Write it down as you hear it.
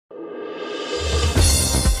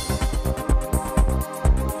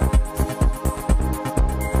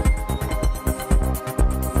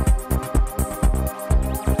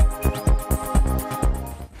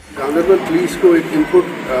Ganderbal police को एक input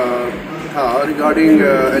था regarding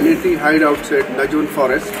LeT hideouts at Najun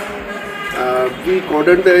Forest. We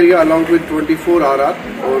cordoned the area along with 24 RR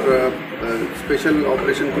or special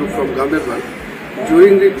operation group from Ganderbal.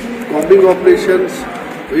 During the combing operations,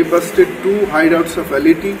 we busted 2 hideouts of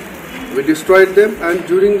LeT. We destroyed them, and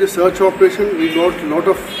during the search operation, we got lot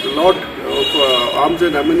of arms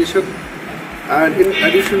and ammunition. And in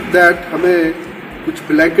addition to that, हमें कुछ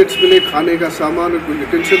blankets मिले, खाने का सामान और कुछ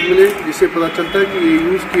utensils मिले, जिससे पता चलता है कि ये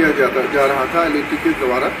यूज़ किया जा रहा था LeT के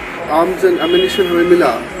द्वारा. आर्म्स एंड एमिनिशन हमें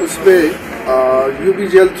मिला, उसमें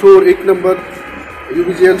UBGL throw 1 number,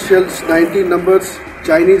 UBGL shells 19 numbers,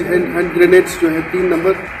 Chinese hand grenades जो है 3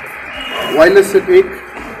 number, wireless set 1,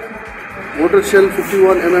 motor shell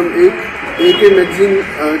 51 mm 1, AK magazine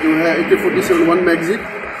जो है AK-47 1 मैगजीन,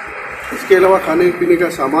 इसके अलावा खाने पीने का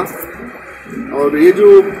सामान. और ये जो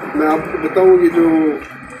मैं आपको बताऊं, ये जो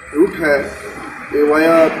रूट है ये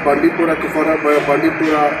via Bandipora Kufra via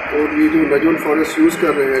Bandipora और ये जो नजून फॉरेस्ट यूज़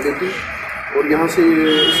कर रहे हैं LeT, और यहाँ से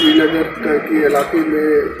श्रीनगर के इलाके में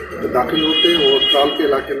दाखिल होते हैं और त्राल के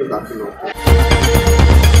इलाके में दाखिल होते हैं.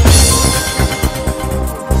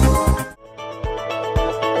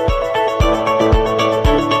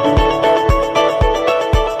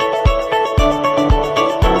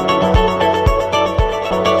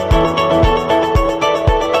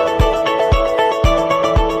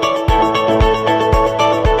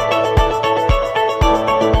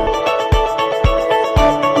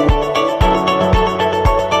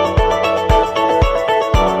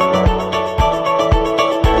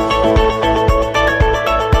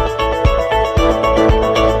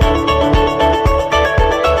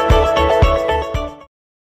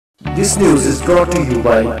 This news is brought to you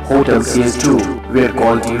by Hotel CS2, where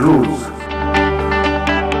quality rules.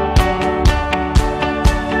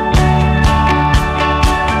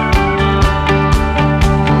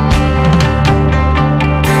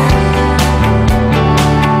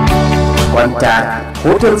 Contact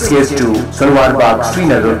Hotel CS2, Salwar Bagh,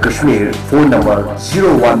 Srinagar, Kashmir. Phone number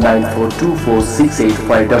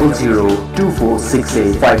 0194246850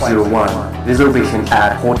 2468 Reservation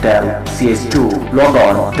at Hotel CS2. Log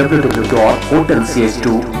on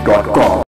www.hotelcs2.com.